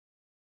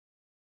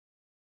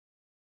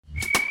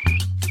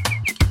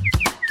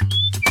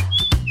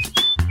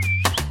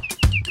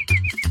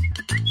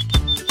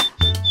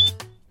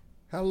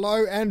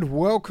Hello and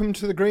welcome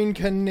to the Green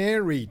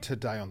Canary.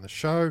 Today on the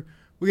show,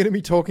 we're going to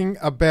be talking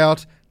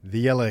about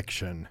the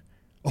election.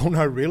 Oh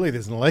no, really,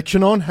 there's an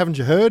election on, haven't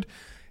you heard?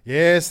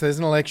 Yes, there's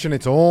an election.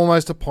 It's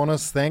almost upon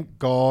us, thank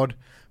God.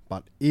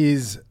 But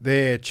is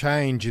there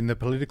change in the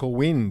political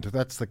wind?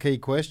 That's the key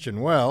question.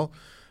 Well,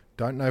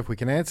 don't know if we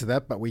can answer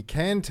that, but we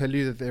can tell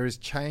you that there is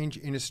change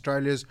in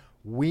Australia's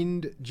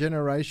wind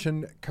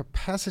generation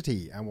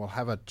capacity, and we'll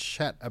have a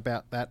chat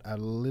about that a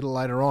little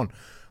later on.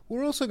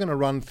 We're also going to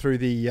run through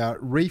the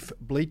reef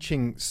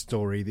bleaching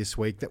story this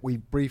week that we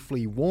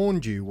briefly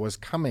warned you was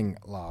coming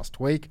last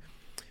week.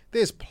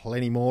 There's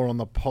plenty more on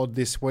the pod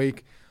this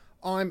week.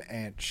 I'm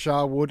Ant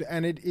Sharwood,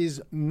 and it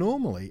is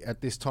normally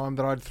at this time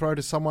that I'd throw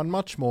to someone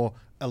much more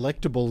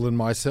electable than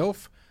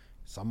myself.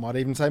 Some might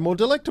even say more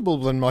delectable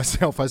than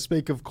myself. I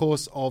speak, of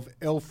course, of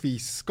Elfie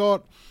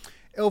Scott.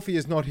 Elfie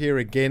is not here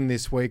again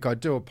this week. I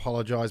do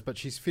apologise, but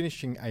she's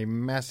finishing a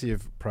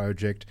massive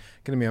project.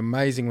 Going to be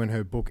amazing when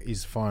her book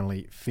is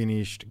finally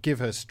finished. Give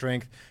her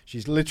strength.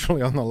 She's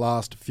literally on the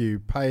last few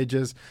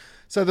pages.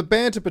 So the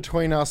banter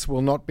between us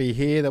will not be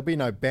here. There'll be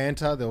no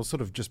banter. There'll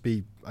sort of just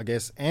be, I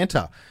guess,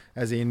 anter,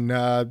 as in,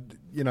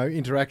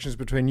 interactions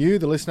between you,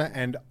 the listener,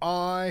 and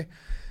I.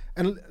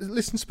 And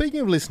listen, speaking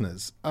of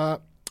listeners,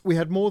 we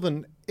had more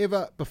than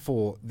ever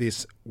before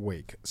this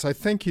week. So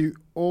thank you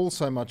all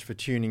so much for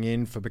tuning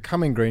in, for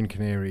becoming Green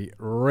Canary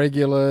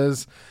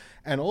regulars.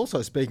 And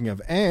also, speaking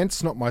of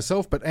ants, not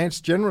myself, but ants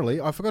generally,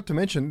 I forgot to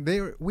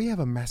mention, we have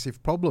a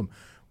massive problem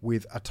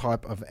with a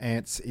type of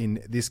ants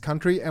in this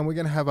country, and we're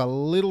going to have a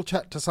little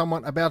chat to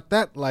someone about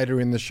that later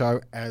in the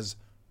show as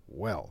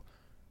well.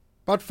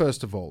 But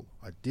first of all,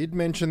 I did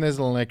mention there's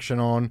an election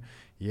on.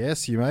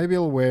 Yes, you may be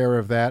aware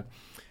of that.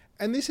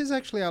 And this is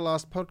actually our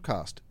last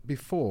podcast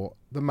before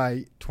the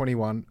May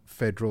 21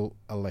 federal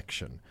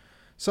election.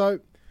 So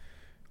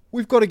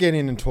we've got to get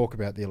in and talk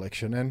about the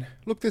election. And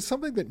look, there's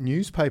something that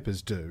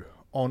newspapers do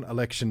on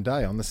election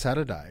day, on the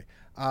Saturday.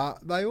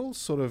 They all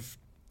sort of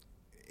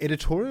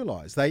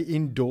editorialise. They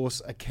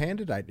endorse a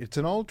candidate. It's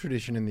an old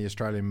tradition in the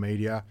Australian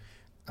media.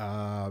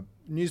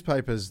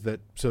 Newspapers that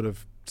sort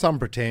of, some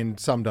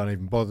pretend, some don't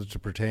even bother to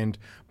pretend.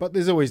 But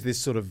there's always this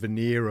sort of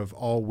veneer of,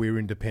 oh, we're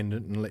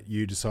independent and let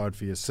you decide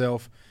for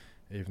yourself.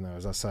 Even though,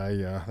 as I say,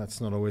 that's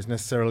not always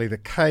necessarily the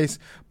case.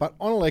 But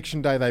on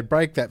election day, they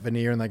break that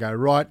veneer and they go,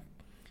 right,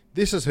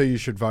 this is who you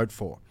should vote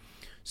for.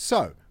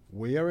 So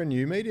we are a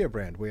new media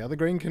brand. We are the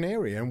Green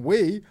Canary, and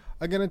we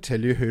are going to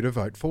tell you who to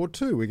vote for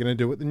too. We're going to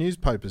do what the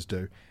newspapers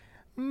do,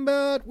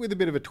 but with a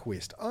bit of a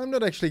twist. I'm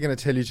not actually going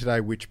to tell you today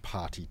which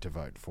party to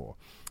vote for,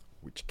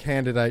 which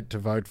candidate to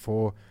vote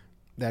for.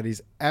 That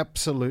is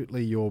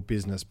absolutely your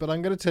business. But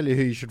I'm going to tell you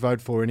who you should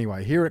vote for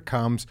anyway. Here it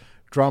comes.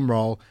 Drum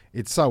roll.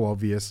 It's so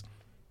obvious.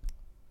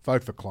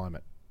 Vote for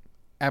climate.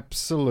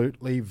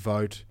 Absolutely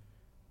vote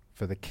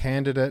for the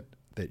candidate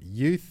that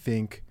you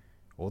think,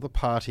 or the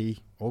party,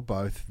 or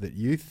both, that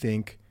you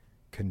think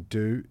can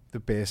do the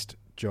best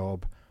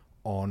job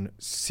on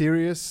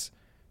serious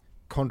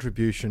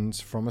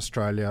contributions from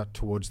Australia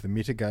towards the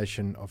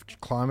mitigation of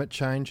climate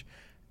change,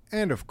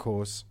 and of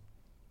course,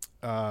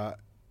 the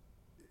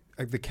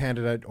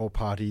candidate or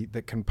party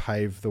that can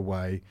pave the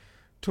way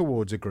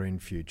towards a green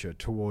future,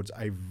 towards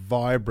a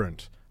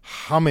vibrant,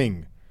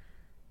 humming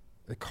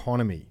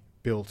economy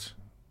built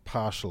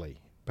partially,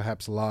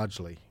 perhaps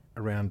largely,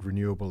 around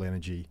renewable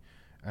energy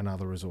and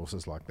other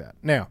resources like that.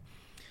 Now,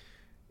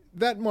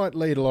 that might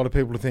lead a lot of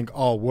people to think,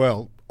 oh,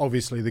 well,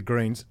 obviously the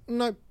Greens.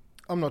 No,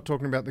 I'm not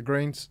talking about the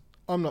Greens.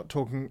 I'm not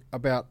talking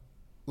about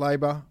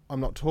Labor. I'm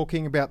not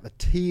talking about the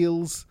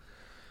Teals.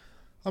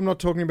 I'm not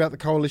talking about the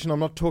Coalition. I'm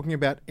not talking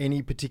about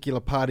any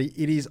particular party.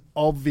 It is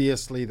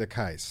obviously the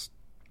case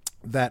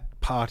that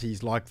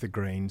parties like the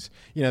Greens,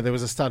 there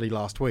was a study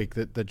last week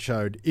that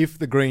showed if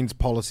the Greens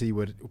policies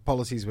were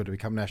to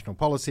become national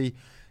policy,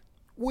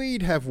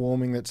 we'd have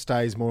warming that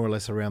stays more or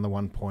less around the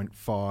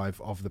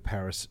 1.5 of the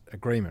Paris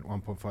Agreement,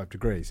 1.5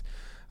 degrees.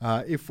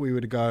 If we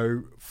were to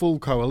go full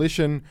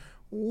coalition,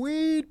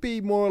 we'd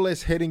be more or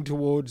less heading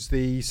towards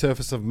the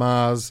surface of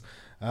Mars,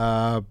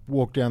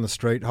 walk down the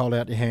street, hold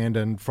out your hand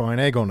and fry an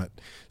egg on it.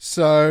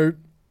 So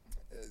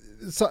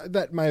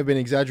that may have been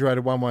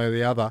exaggerated one way or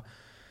the other.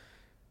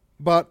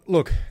 But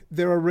look,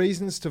 there are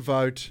reasons to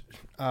vote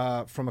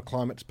from a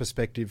climate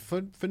perspective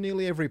for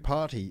nearly every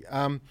party.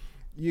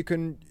 You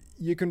can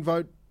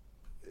vote.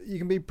 You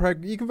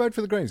can vote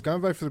for the Greens. Go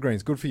and vote for the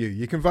Greens. Good for you.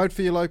 You can vote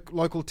for your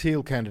local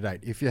Teal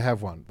candidate if you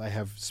have one. They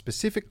have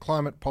specific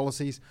climate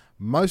policies.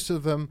 Most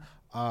of them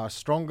are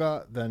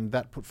stronger than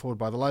that put forward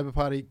by the Labor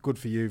Party. Good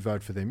for you.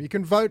 Vote for them. You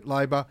can vote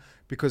Labor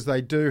because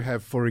they do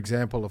have, for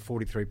example, a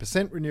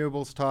 43%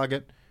 renewables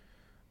target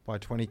by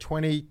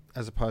 2020,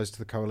 as opposed to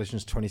the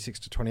Coalition's 26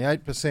 to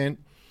 28%.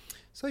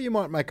 So you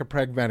might make a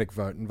pragmatic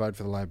vote and vote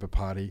for the Labor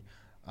Party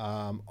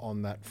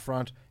on that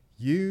front.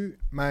 You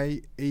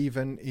may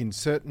even, in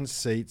certain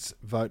seats,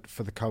 vote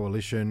for the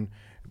Coalition.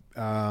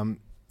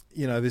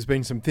 There's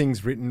been some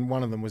things written.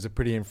 One of them was a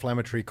pretty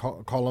inflammatory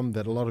column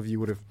that a lot of you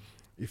would have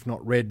if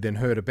not read, then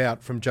heard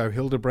about from Joe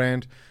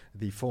Hildebrand,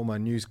 the former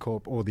News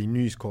Corp or the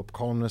News Corp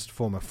columnist,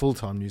 former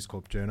full-time News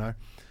Corp journo.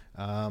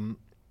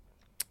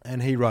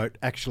 And he wrote,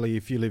 actually,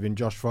 if you live in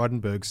Josh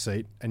Frydenberg's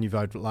seat and you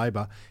vote for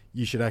Labor,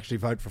 you should actually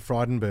vote for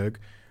Frydenberg,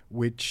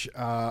 which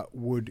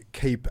would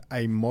keep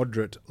a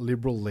moderate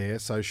Liberal there.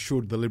 So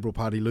should the Liberal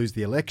Party lose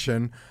the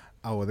election,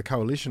 or the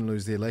coalition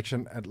lose the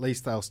election, at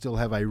least they'll still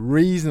have a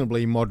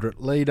reasonably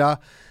moderate leader.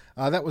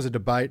 That was a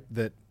debate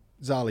that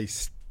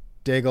Zali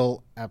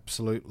Steggall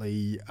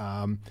absolutely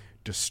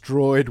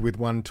destroyed with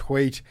one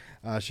tweet.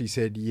 She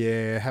said,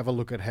 yeah, have a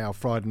look at how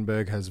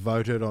Frydenberg has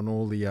voted on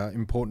all the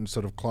important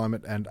sort of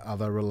climate and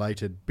other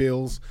related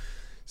bills.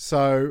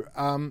 So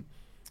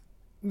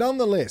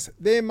nonetheless,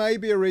 there may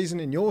be a reason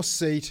in your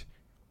seat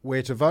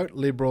where to vote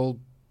Liberal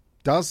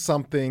does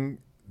something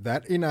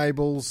that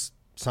enables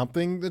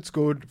something that's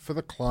good for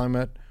the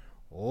climate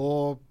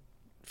or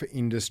for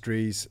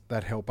industries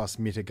that help us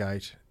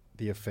mitigate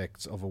the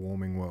effects of a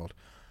warming world.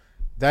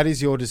 That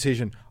is your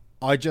decision.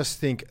 I just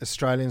think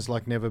Australians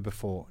like never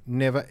before,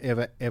 never,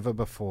 ever, ever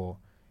before,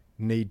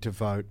 need to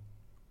vote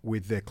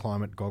with their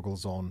climate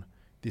goggles on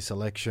this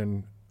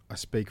election. I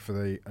speak for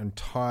the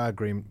entire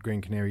Green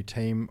Canary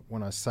team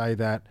when I say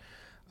that.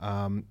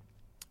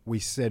 We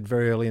said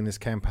very early in this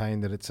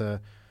campaign that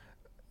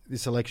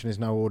this election is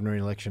no ordinary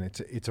election.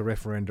 It's a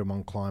referendum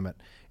on climate.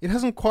 It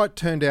hasn't quite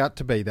turned out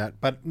to be that,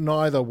 but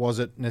neither was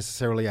it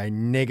necessarily a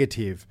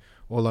negative,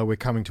 although we're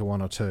coming to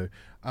one or two.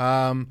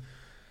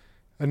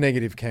 A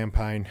negative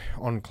campaign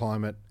on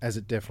climate, as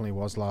it definitely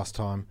was last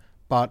time.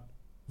 But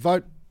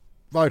vote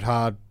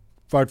hard,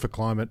 vote for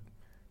climate,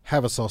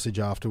 have a sausage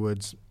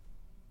afterwards.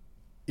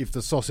 If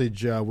the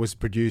sausage was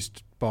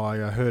produced by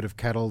a herd of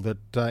cattle that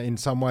in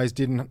some ways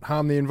didn't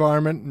harm the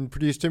environment and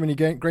produced too many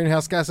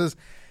greenhouse gases,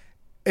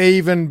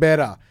 even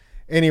better.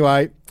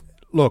 Anyway,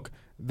 look,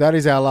 that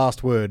is our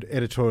last word,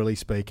 editorially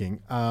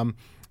speaking. But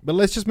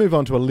let's just move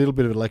on to a little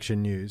bit of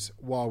election news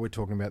while we're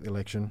talking about the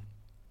election.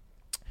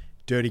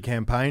 Dirty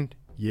campaign.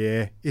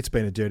 Yeah, it's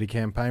been a dirty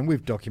campaign.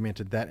 We've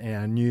documented that in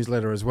our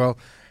newsletter as well.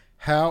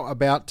 How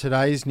about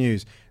today's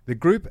news? The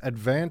group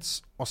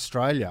Advance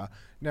Australia.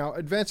 Now,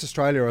 Advance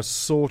Australia are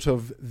sort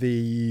of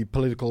the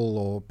political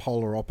or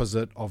polar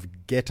opposite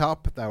of Get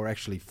Up. They were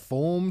actually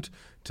formed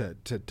to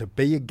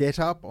be a Get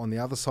Up on the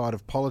other side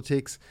of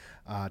politics,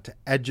 to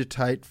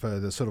agitate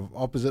for the sort of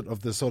opposite of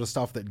the sort of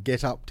stuff that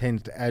Get Up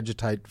tends to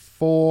agitate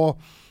for.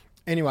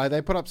 Anyway,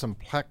 they put up some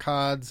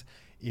placards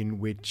in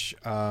which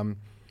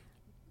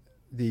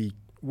the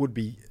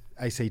would-be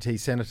ACT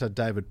Senator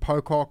David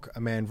Pocock,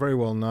 a man very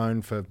well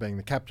known for being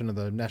the captain of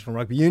the National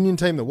Rugby Union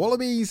team, the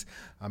Wallabies,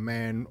 a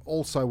man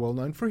also well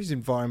known for his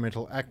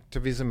environmental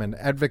activism and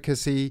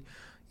advocacy.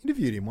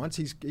 Interviewed him once.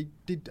 He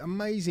did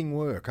amazing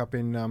work up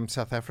in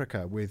South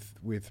Africa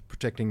with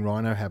protecting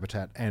rhino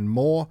habitat and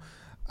more.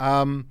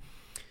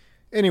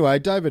 Anyway,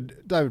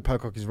 David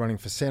Pocock is running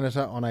for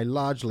senator on a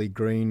largely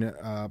green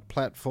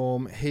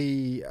platform.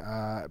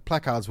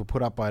 Placards were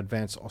put up by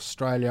Advance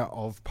Australia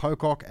of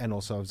Pocock and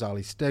also of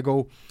Zali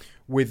Steggall,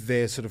 with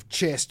their sort of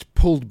chest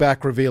pulled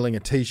back, revealing a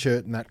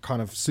T-shirt in that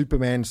kind of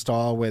Superman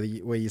style where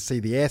you see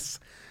the S.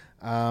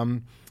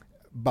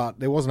 But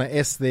there wasn't an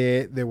S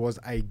there. There was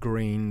a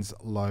Greens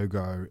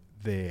logo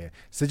there,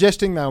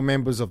 suggesting they were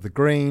members of the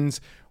Greens,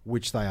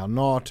 which they are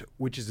not,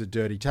 which is a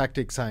dirty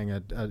tactic, saying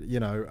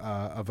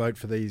a vote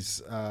for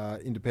these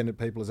independent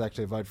people is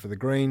actually a vote for the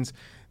Greens.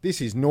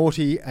 This is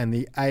naughty, and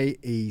the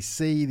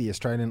AEC, the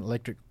Australian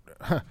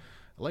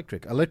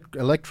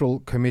Electoral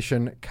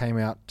Commission, came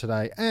out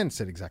today and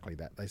said exactly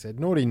that. They said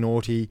naughty,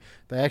 naughty.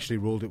 They actually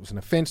ruled it was an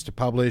offence to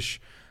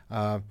publish.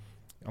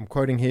 I'm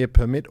quoting here,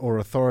 permit or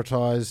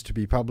authorise to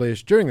be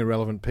published during the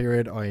relevant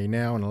period, i.e.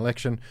 now an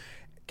election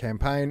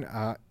campaign,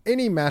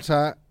 any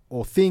matter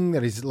or thing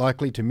that is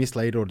likely to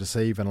mislead or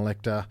deceive an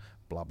elector,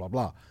 blah, blah,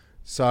 blah.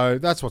 So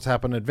that's what's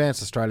happened.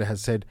 Advance Australia has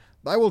said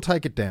they will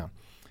take it down.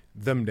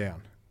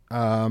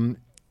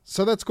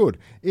 So that's good.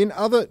 In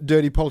other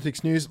dirty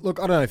politics news, look,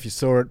 I don't know if you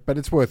saw it, but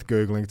it's worth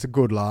Googling. It's a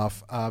good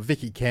laugh.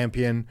 Vicky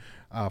Campion,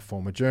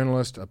 former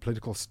journalist, a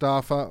political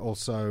staffer,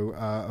 also,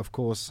 of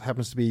course,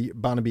 happens to be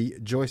Barnaby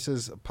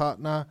Joyce's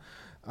partner.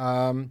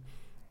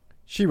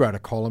 She wrote a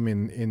column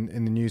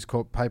in the News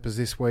Corp papers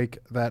this week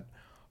that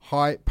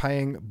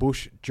high-paying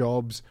bush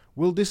jobs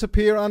will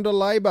disappear under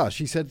Labor.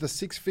 She said the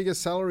six-figure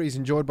salaries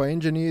enjoyed by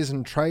engineers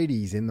and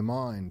tradies in the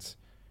mines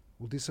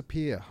will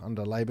disappear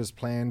under Labor's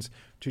plans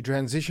to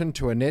transition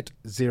to a net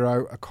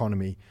zero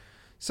economy.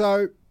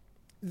 So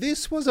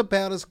this was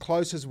about as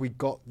close as we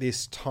got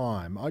this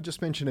time. I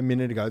just mentioned a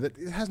minute ago that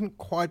it hasn't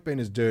quite been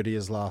as dirty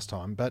as last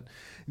time, but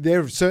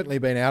there have certainly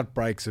been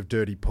outbreaks of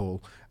dirty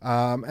pool.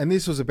 And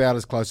this was about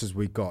as close as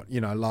we got.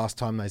 You know, last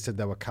time they said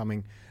they were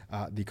coming,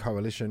 the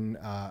coalition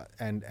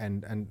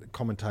and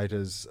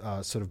commentators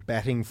sort of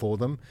batting for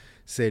them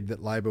said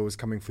that Labor was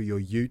coming for your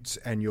utes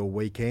and your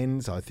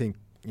weekends. I think,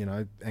 you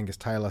know, Angus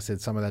Taylor said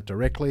some of that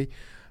directly.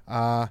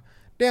 Now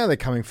they're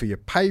coming for your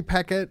pay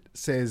packet,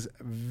 says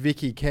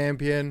Vicky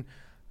Campion.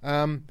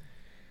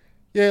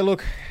 Yeah,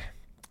 look,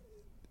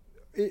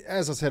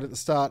 as I said at the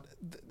start,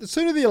 the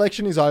sooner the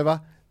election is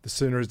over, the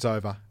sooner it's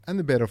over, and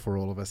the better for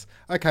all of us.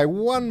 Okay,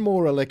 one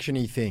more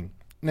election-y thing.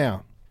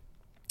 Now,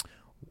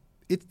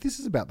 this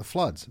is about the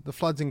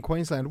floods in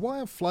Queensland.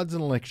 Why are floods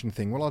an election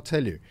thing? Well, I'll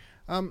tell you.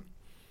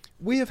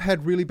 We have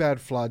had really bad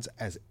floods,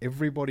 as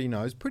everybody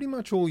knows, pretty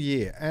much all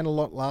year, and a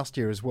lot last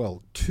year as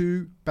well.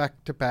 2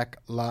 back-to-back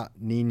La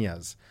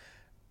Niñas.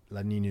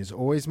 La Niñas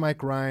always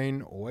make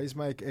rain, always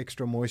make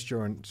extra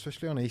moisture, and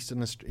especially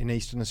in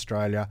Eastern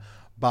Australia,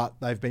 but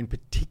they've been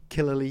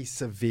particularly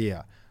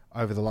severe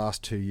over the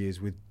last 2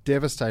 years with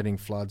devastating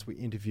floods. We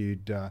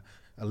interviewed a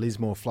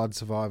Lismore flood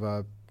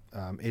survivor,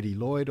 Eddie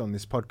Lloyd, on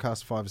this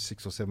podcast 5 or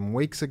 6 or 7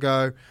 weeks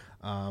ago.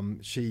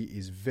 She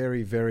is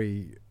very,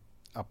 very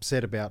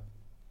upset about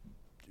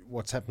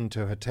what's happened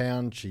to her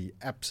town. She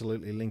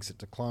absolutely links it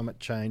to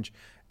climate change,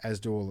 as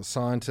do all the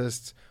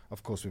scientists.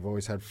 Of course, we've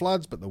always had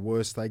floods, but the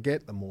worse they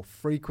get, the more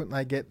frequent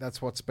they get.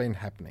 That's what's been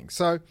happening.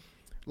 So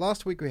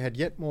last week we had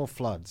yet more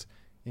floods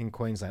in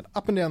Queensland,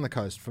 up and down the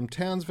coast, from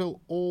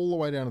Townsville all the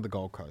way down to the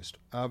Gold Coast,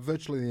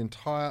 virtually the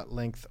entire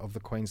length of the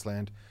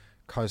Queensland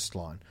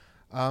coastline.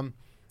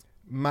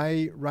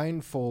 May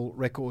rainfall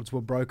records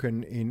were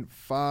broken in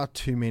far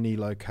too many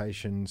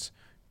locations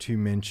to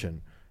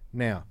mention.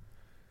 Now,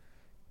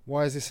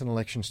 why is this an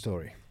election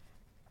story?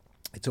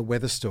 It's a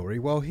weather story.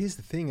 Well, here's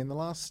the thing. In the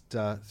last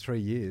 3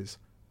 years,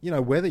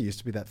 weather used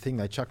to be that thing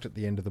they chucked at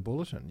the end of the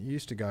bulletin. You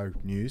used to go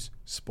news,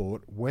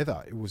 sport,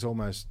 weather. It was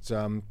almost,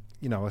 a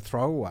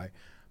throwaway.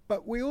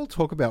 But we all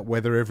talk about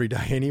weather every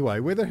day anyway.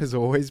 Weather has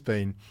always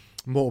been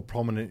more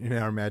prominent in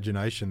our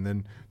imagination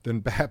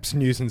than perhaps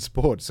news and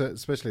sport,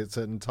 especially at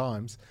certain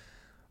times.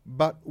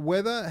 But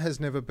weather has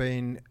never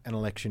been an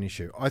election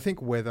issue. I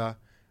think weather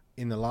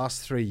in the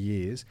last 3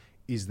 years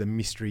is the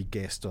mystery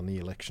guest on the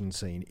election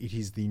scene. It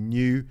is the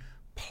new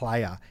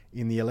player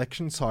in the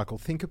election cycle.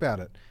 Think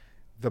about it.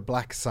 The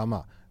Black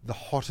Summer, the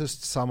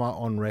hottest summer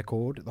on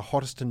record, the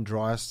hottest and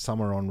driest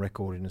summer on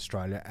record in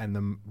Australia, and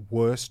the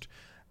worst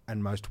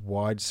and most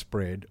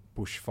widespread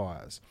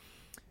bushfires.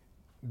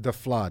 The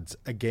floods,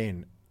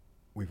 again,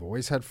 we've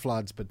always had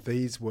floods, but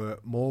these were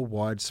more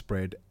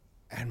widespread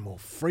and more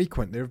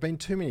frequent. There have been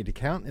too many to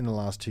count in the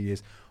last 2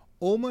 years.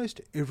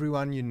 Almost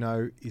everyone you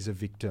know is a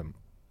victim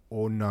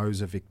or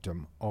knows a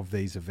victim of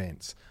these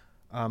events.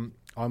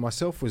 I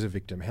myself was a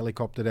victim,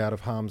 helicoptered out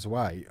of harm's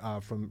way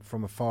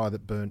from a fire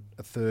that burnt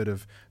a third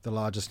of the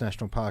largest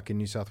national park in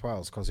New South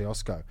Wales,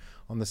 Kosciuszko.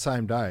 On the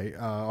same day,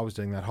 I was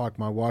doing that hike.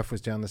 My wife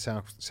was down the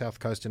south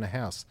coast in a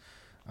house,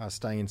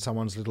 staying in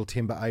someone's little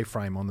timber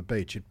A-frame on the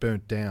beach. It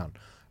burnt down.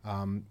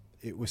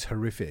 It was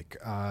horrific.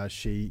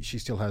 She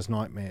still has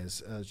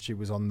nightmares. She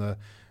was on the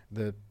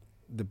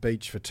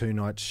beach for 2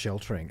 nights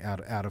sheltering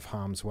out of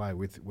harm's way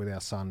with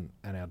our son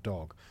and our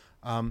dog.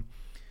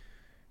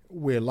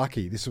 We're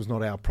lucky. This was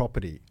not our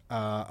property.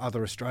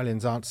 Other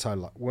Australians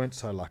weren't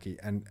so lucky,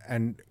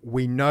 and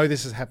we know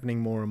this is happening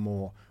more and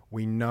more.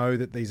 We know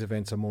that these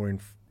events are more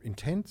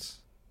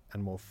intense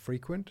and more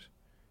frequent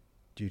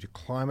due to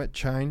climate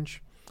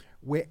change.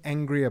 We're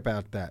angry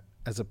about that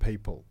as a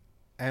people,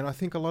 and I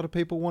think a lot of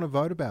people want to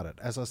vote about it,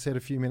 as I said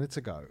a few minutes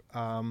ago.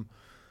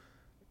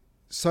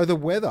 So the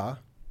weather,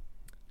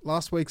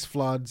 last week's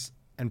floods,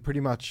 and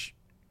pretty much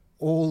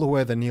all the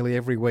weather nearly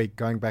every week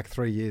going back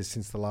 3 years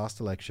since the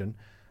last election,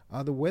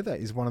 the weather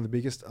is one of the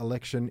biggest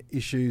election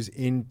issues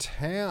in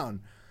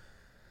town.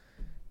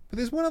 But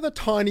there's one other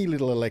tiny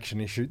little election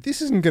issue.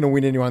 This isn't going to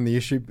win anyone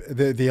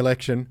the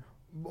election,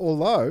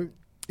 although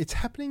it's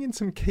happening in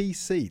some key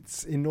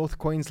seats in North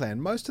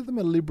Queensland. Most of them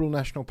are Liberal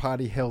National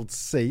Party held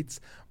seats,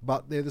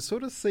 but they're the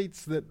sort of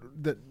seats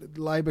that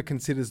Labor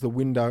considers the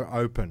window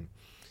open.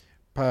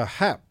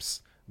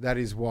 Perhaps that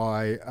is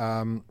why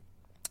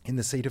in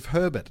the seat of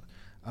Herbert,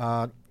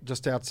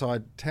 just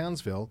outside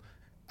Townsville,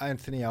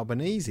 Anthony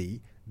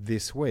Albanese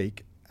this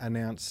week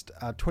announced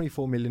a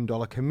 $24 million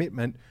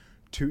commitment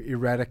to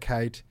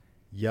eradicate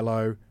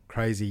yellow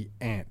crazy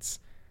ants.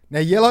 Now,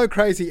 yellow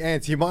crazy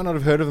ants, you might not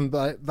have heard of them,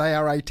 but they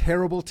are a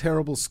terrible,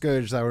 terrible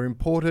scourge. They were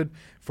imported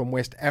from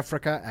West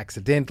Africa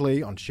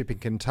accidentally on shipping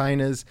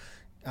containers.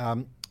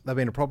 They've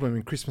been a problem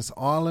in Christmas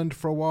Island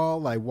for a while.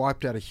 They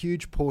wiped out a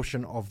huge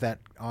portion of that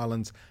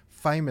island's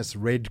famous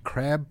red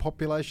crab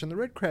population. The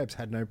red crabs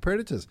had no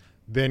predators.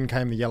 Then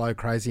came the yellow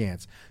crazy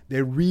ants.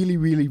 They're really,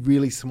 really,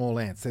 really small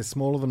ants. They're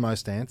smaller than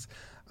most ants,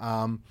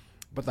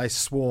 but they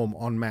swarm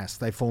en masse.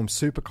 They form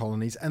super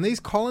colonies, and these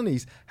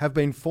colonies have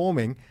been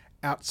forming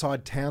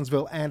outside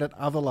Townsville and at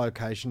other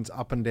locations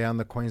up and down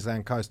the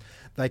Queensland coast.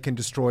 They can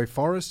destroy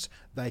forests.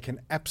 They can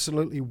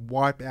absolutely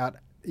wipe out,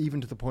 even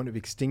to the point of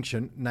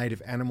extinction,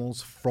 native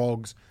animals,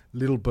 frogs,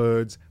 little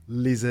birds,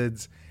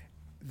 lizards.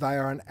 They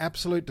are an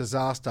absolute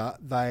disaster.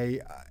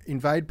 They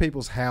invade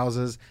people's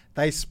houses.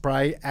 They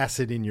spray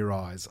acid in your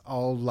eyes.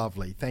 Oh,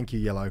 lovely. Thank you,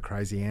 yellow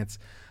crazy ants.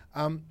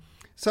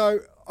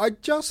 So I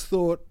just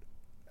thought,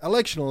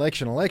 election.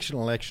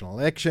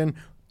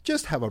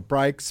 Just have a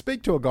break.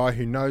 Speak to a guy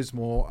who knows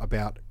more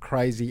about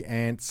crazy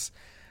ants.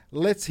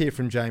 Let's hear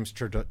from James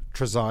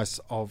Trezise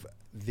of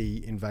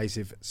the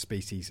Invasive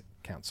Species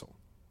Council.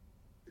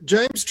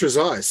 James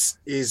Trezise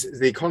is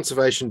the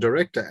Conservation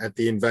Director at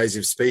the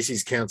Invasive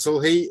Species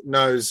Council. He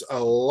knows a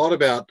lot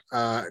about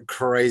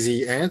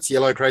crazy ants,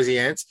 yellow crazy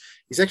ants.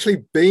 He's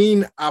actually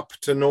been up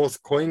to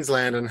North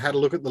Queensland and had a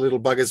look at the little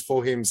buggers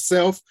for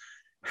himself.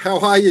 How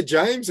are you,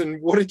 James,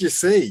 and what did you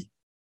see?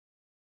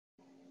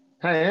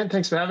 Hey, Ant,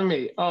 thanks for having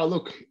me. Oh,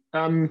 look,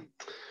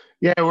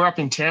 we're up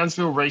in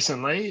Townsville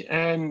recently,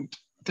 and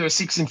there are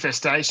 6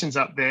 infestations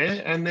up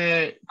there, and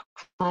they're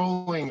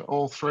crawling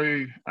all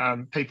through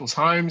people's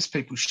homes,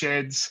 people's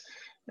sheds,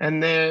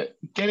 and they're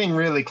getting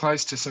really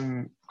close to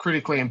some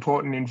critically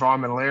important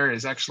environmental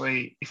areas.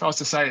 Actually, if I was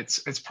to say,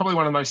 it's probably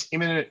one of the most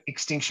imminent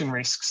extinction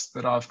risks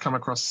that I've come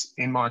across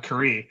in my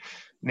career.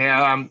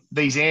 Now,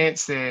 these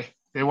ants, they're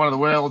one of the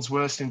world's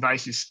worst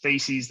invasive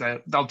species.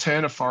 They'll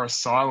turn a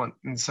forest silent,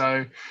 and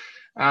so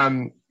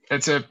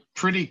it's a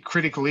pretty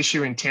critical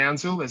issue in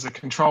Townsville. There's a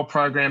control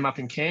program up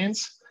in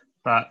Cairns,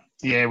 but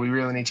yeah, we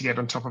really need to get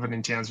on top of it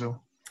in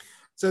Townsville.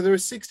 So there are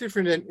 6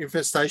 different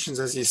infestations,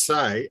 as you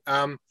say.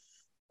 Do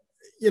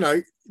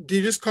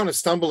you just kind of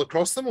stumble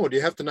across them, or do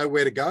you have to know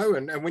where to go?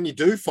 And when you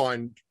do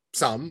find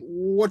some,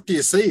 what do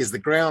you see? Is the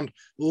ground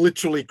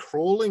literally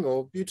crawling,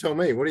 or you tell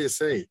me, what do you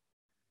see?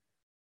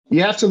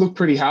 You have to look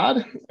pretty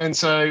hard. And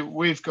so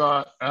we've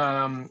got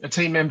a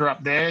team member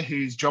up there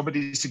whose job it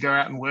is to go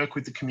out and work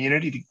with the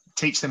community to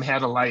teach them how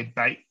to lay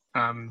bait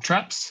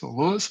traps or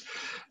lures.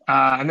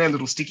 And they're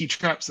little sticky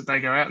traps that they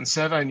go out and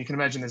survey. And you can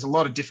imagine there's a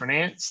lot of different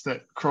ants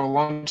that crawl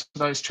onto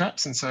those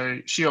traps. And so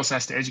she also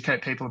has to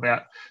educate people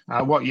about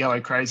what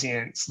yellow crazy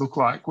ants look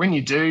like. When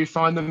you do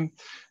find them,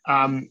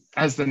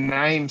 as the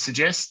name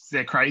suggests,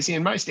 they're crazy.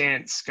 And most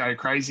ants go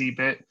crazy,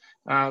 but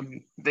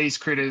these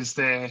critters,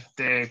 they're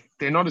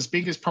not as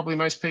big as probably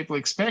most people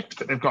expect,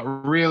 but they've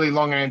got really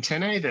long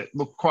antennae that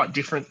look quite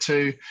different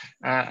to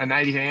a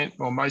native ant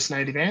or most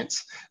native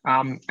ants.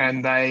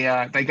 And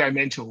they go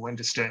mental when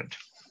disturbed.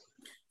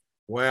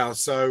 Wow.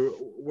 So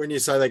when you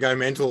say they go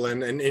mental,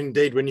 and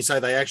indeed when you say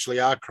they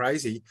actually are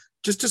crazy,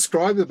 just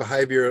describe the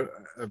behaviour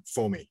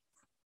for me.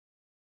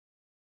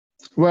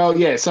 Well,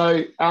 yeah.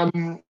 So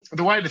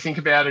the way to think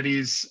about it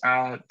is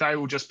they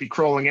will just be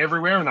crawling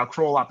everywhere, and they'll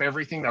crawl up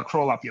everything. They'll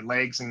crawl up your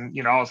legs. And,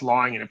 I was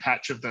lying in a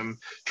patch of them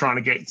trying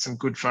to get some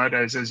good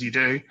photos, as you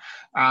do.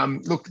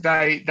 Look,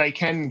 they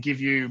can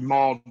give you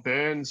mild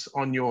burns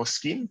on your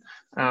skin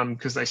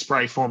because they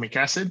spray formic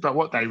acid. But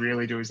what they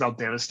really do is they'll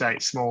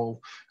devastate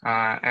small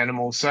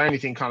animals. So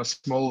anything kind of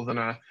smaller than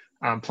a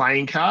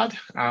playing card,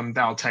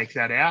 they'll take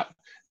that out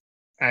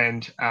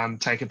and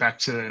take it back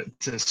to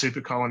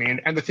super colony.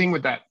 And the thing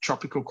with that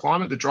tropical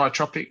climate, the dry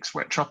tropics,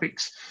 wet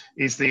tropics,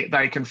 is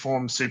they can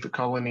form super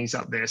colonies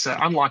up there. So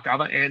unlike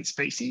other ant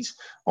species,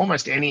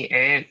 almost any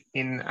ant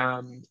in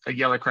a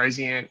yellow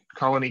crazy ant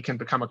colony can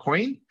become a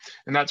queen.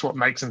 And that's what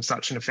makes them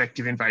such an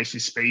effective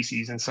invasive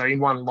species. And so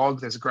in one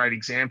log, there's a great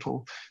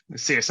example. The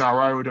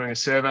CSIRO were doing a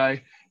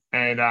survey,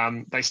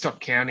 and they stopped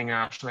counting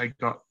after they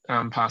got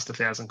past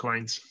 1,000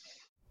 queens.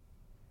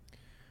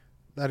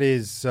 That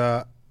is...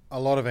 a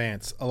lot of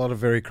ants, a lot of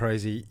very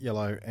crazy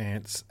yellow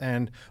ants.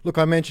 And look,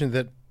 I mentioned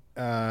that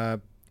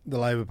the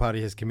Labor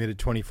Party has committed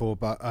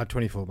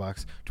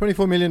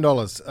 $24 million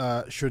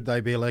should they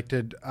be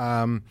elected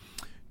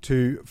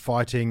to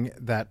fighting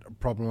that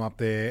problem up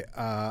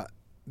there.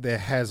 There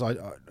has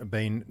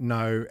been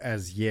no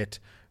as yet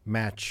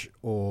match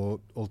or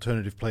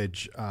alternative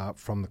pledge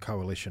from the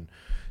coalition.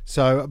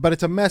 So, but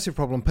it's a massive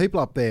problem. People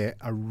up there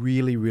are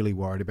really, really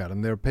worried about it.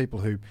 And there are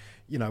people who,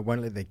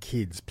 won't let their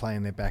kids play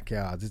in their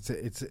backyards.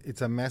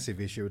 It's a massive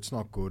issue. It's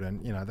not good.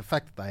 And, the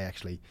fact that they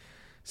actually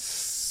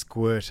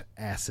squirt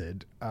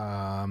acid.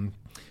 There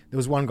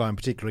was one guy in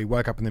particular, he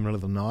woke up in the middle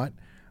of the night.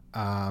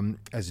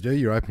 As you do,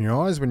 you open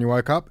your eyes when you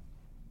woke up.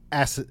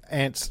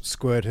 Ants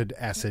squirted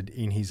acid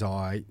in his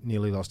eye,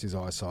 nearly lost his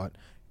eyesight.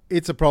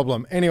 It's a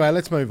problem. Anyway,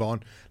 let's move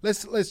on.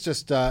 Let's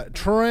just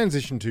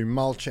transition to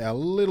mulch, our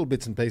little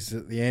bits and pieces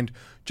at the end.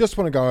 Just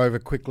want to go over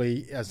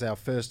quickly as our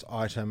first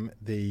item,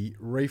 the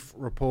reef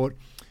report.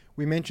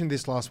 We mentioned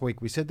this last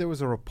week. We said there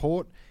was a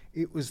report.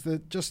 It was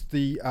the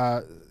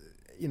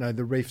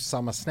reef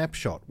summer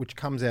snapshot, which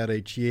comes out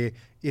each year.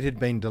 It had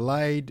been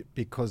delayed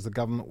because the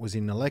government was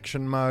in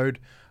election mode,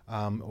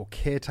 or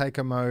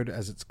caretaker mode,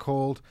 as it's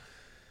called.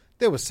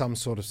 There was some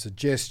sort of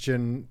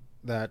suggestion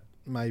that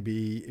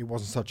maybe it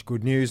wasn't such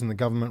good news and the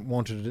government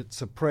wanted it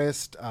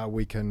suppressed.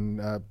 We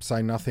can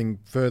say nothing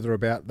further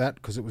about that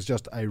because it was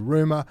just a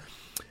rumour.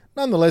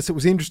 Nonetheless, it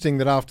was interesting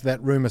that after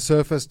that rumour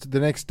surfaced, the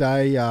next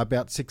day,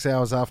 about 6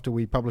 hours after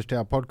we published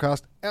our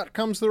podcast, out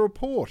comes the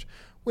report.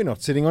 We're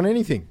not sitting on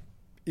anything,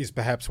 is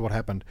perhaps what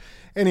happened.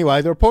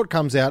 Anyway, the report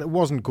comes out. It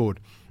wasn't good.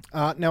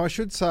 Now, I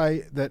should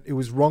say that it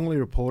was wrongly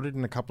reported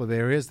in a couple of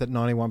areas that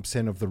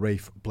 91% of the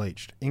reef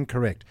bleached.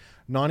 Incorrect.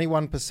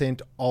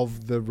 91%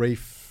 of the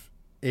reef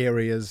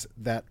areas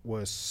that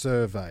were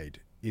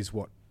surveyed is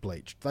what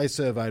bleached. They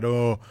surveyed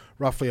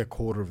roughly a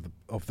quarter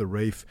of the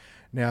reef.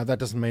 Now, that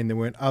doesn't mean there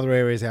weren't other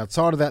areas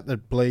outside of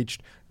that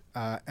bleached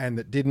and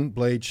that didn't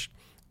bleach.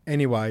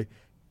 Anyway,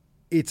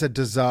 it's a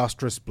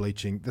disastrous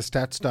bleaching. The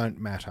stats don't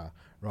matter.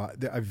 right?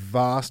 A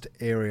vast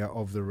area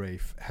of the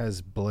reef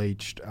has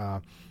bleached.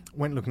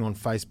 Went looking on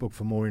Facebook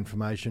for more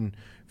information,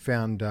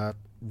 found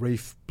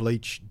reef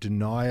bleach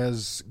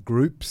deniers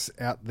groups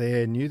out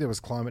there, knew there was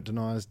climate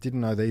deniers,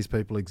 didn't know these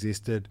people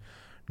existed.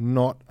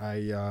 Not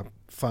a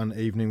fun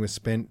evening was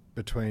spent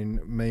between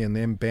me and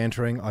them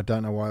bantering. I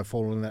don't know why I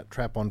fallen in that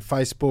trap on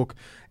Facebook.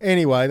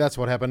 Anyway, that's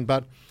what happened,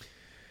 but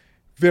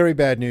very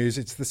bad news.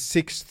 It's the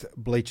 6th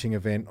bleaching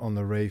event on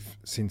the reef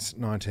since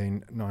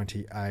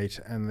 1998,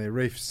 and the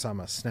Reef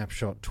Summer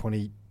Snapshot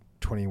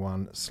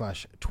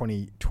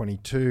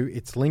 2021/2022.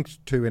 It's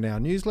linked to in our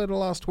newsletter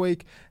last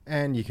week,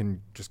 and you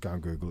can just go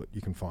and Google it.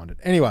 You can find it.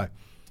 Anyway,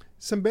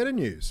 some better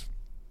news.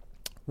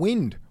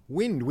 Wind.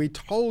 We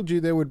told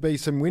you there would be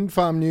some wind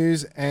farm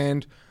news,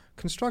 and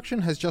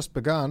construction has just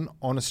begun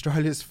on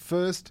Australia's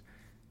first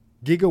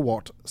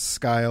gigawatt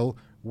scale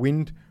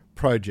wind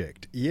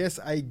project. Yes,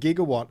 a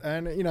gigawatt.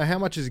 And you know, how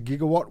much is a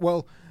gigawatt?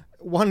 Well,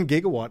 1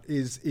 gigawatt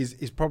is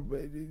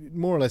probably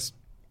more or less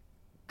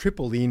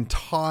triple the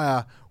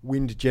entire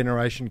wind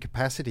generation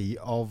capacity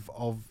of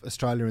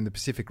Australia in the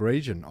Pacific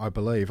region, I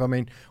believe. I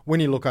mean,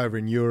 when you look over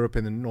in Europe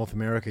and in North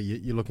America,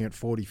 you're looking at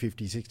 40,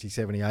 50, 60,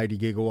 70, 80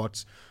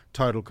 gigawatts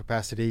total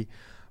capacity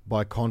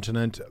by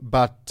continent.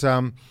 But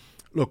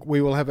look,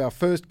 we will have our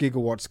first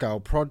gigawatt scale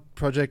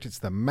project. It's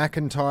the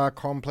McIntyre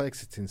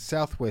Complex. It's in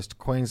southwest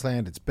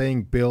Queensland. It's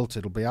being built.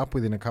 It'll be up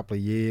within a couple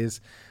of years.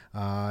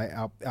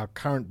 Our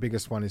current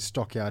biggest one is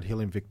Stockyard Hill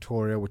in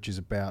Victoria, which is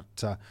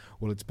about,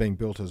 it's being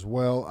built as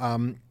well.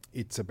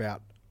 It's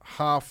about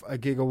half a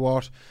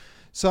gigawatt.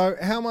 So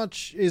how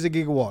much is a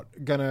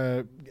gigawatt going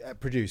to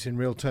produce in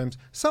real terms?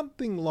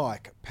 Something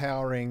like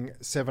powering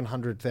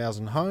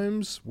 700,000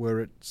 homes,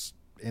 were its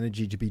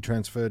energy to be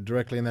transferred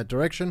directly in that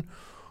direction,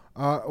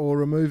 or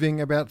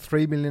removing about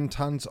 3 million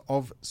tonnes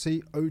of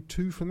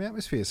CO2 from the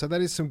atmosphere. So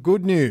that is some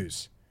good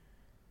news.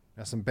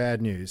 Now some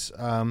bad news.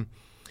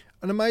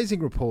 An amazing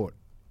report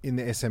in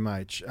the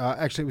SMH.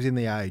 Actually, it was in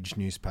the Age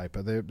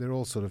newspaper. They're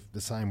all sort of the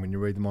same when you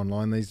read them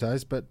online these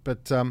days.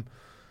 But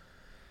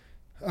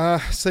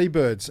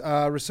seabirds.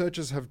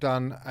 Researchers have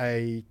done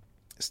a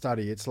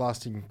study. It's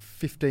lasting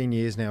 15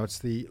 years now. It's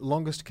the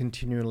longest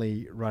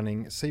continually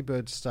running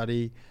seabird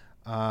study.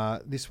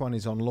 This one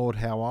is on Lord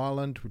Howe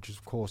Island, which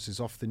of course is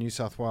off the New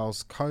South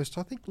Wales coast.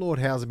 I think Lord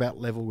Howe's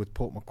about level with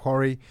Port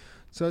Macquarie.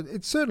 So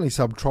it's certainly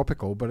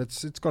subtropical, but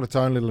it's got its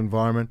own little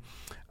environment.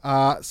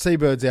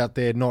 Seabirds out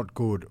there, not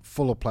good.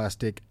 Full of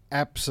plastic,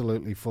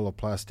 absolutely full of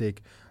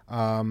plastic.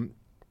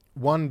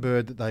 One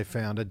bird that they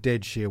found, a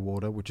dead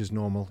shearwater, which is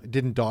normal. It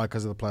didn't die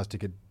because of the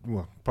plastic. It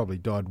probably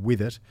died with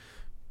it,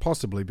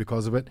 possibly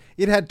because of it.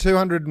 It had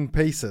 200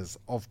 pieces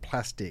of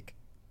plastic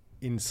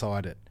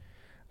inside it,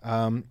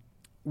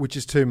 which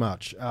is too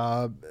much.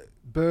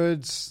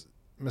 Birds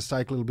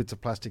mistake little bits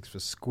of plastics for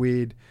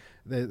squid.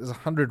 There's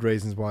 100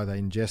 reasons why they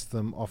ingest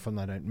them. Often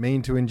they don't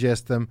mean to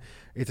ingest them.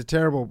 It's a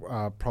terrible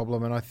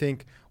problem, and I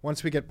think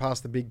once we get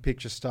past the big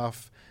picture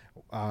stuff,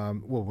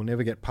 we'll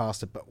never get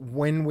past it, but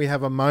when we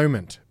have a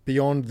moment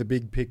beyond the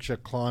big picture,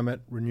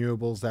 climate,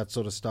 renewables, that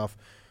sort of stuff,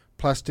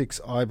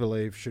 plastics, I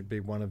believe, should be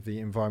one of the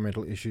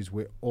environmental issues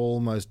we're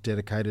almost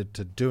dedicated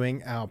to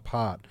doing our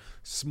part,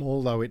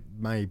 small though it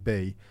may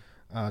be,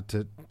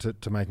 to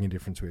making a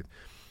difference with.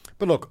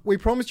 But look, we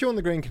promised you on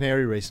the Green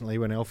Canary recently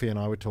when Elfie and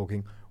I were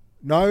talking,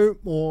 no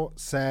more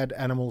sad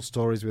animal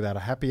stories without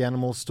a happy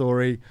animal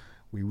story.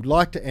 We would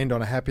like to end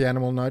on a happy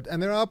animal note,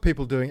 and there are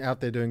people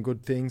out there doing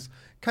good things.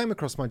 Came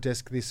across my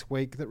desk this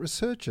week that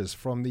researchers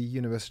from the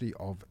University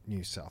of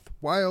New South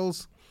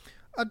Wales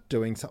are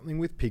doing something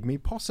with pygmy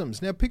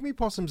possums. Now, pygmy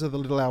possums are the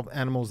little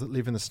animals that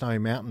live in the snowy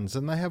mountains,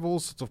 and they have all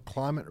sorts of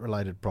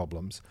climate-related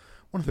problems.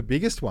 One of the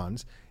biggest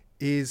ones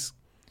is,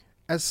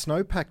 as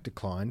snowpack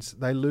declines,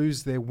 they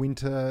lose their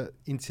winter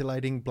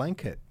insulating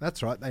blanket.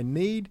 That's right, they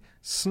need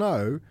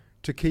snow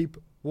to keep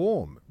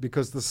warm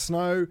because the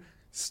snow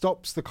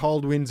stops the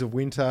cold winds of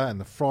winter and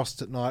the frost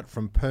at night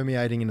from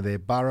permeating into their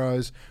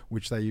burrows,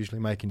 which they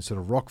usually make in sort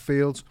of rock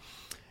fields.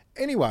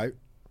 Anyway,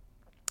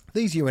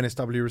 these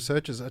UNSW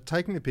researchers are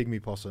taking the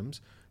pygmy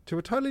possums to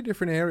a totally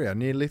different area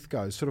near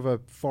Lithgow, sort of a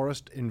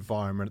forest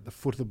environment at the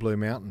foot of the Blue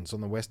Mountains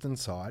on the western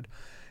side,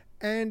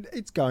 and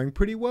it's going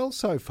pretty well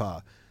so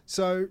far.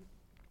 So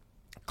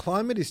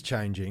climate is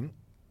changing.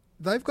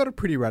 They've got a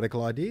pretty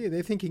radical idea.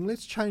 They're thinking,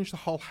 let's change the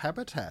whole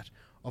habitat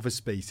of a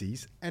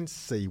species and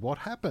see what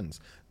happens.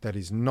 That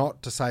is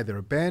not to say they're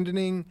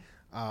abandoning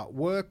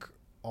work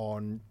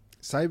on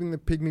saving the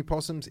pygmy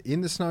possums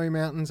in the Snowy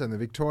Mountains and the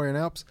Victorian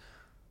Alps.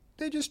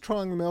 They're just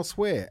trying them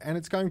elsewhere, and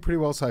it's going pretty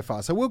well so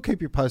far. So we'll keep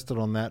you posted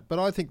on that, but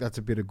I think that's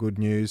a bit of good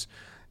news,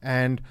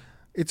 and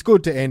it's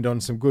good to end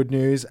on some good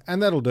news,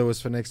 and that'll do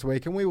us for next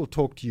week, and we will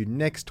talk to you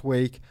next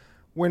week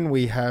when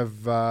we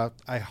have a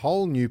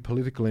whole new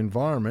political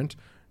environment,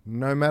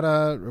 no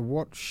matter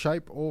what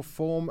shape or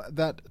form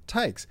that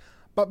takes.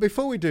 But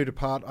before we do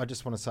depart, I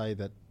just want to say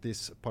that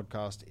this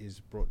podcast is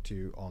brought to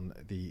you on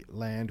the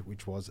land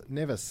which was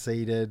never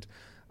ceded.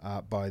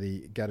 by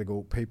the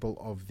Gadigal people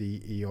of the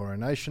Eora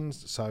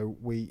Nations. So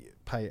we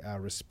pay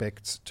our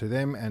respects to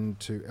them and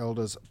to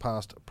elders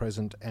past,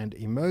 present and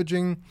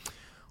emerging.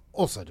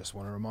 Also just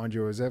want to remind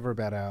you as ever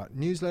about our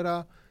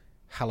newsletter,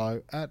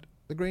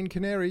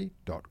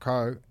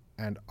 hello@thegreencanary.co,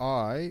 and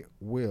I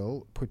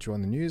will put you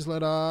on the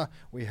newsletter.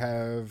 We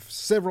have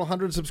several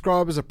hundred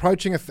subscribers,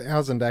 approaching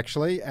 1,000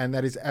 actually, and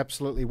that is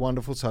absolutely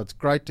wonderful. So it's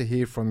great to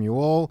hear from you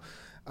all.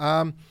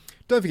 Don't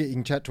forget you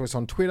can chat to us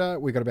on Twitter.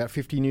 We've got about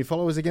 50 new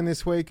followers again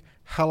this week.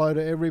 Hello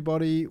to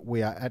everybody.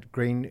 We are at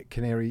Green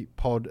Canary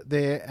Pod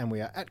there, and we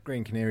are at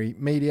Green Canary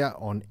Media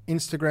on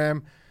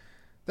Instagram.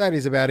 That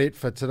is about it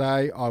for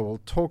today. I will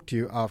talk to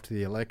you after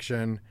the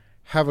election.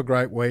 Have a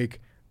great week.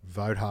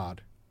 Vote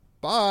hard.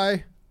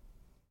 Bye.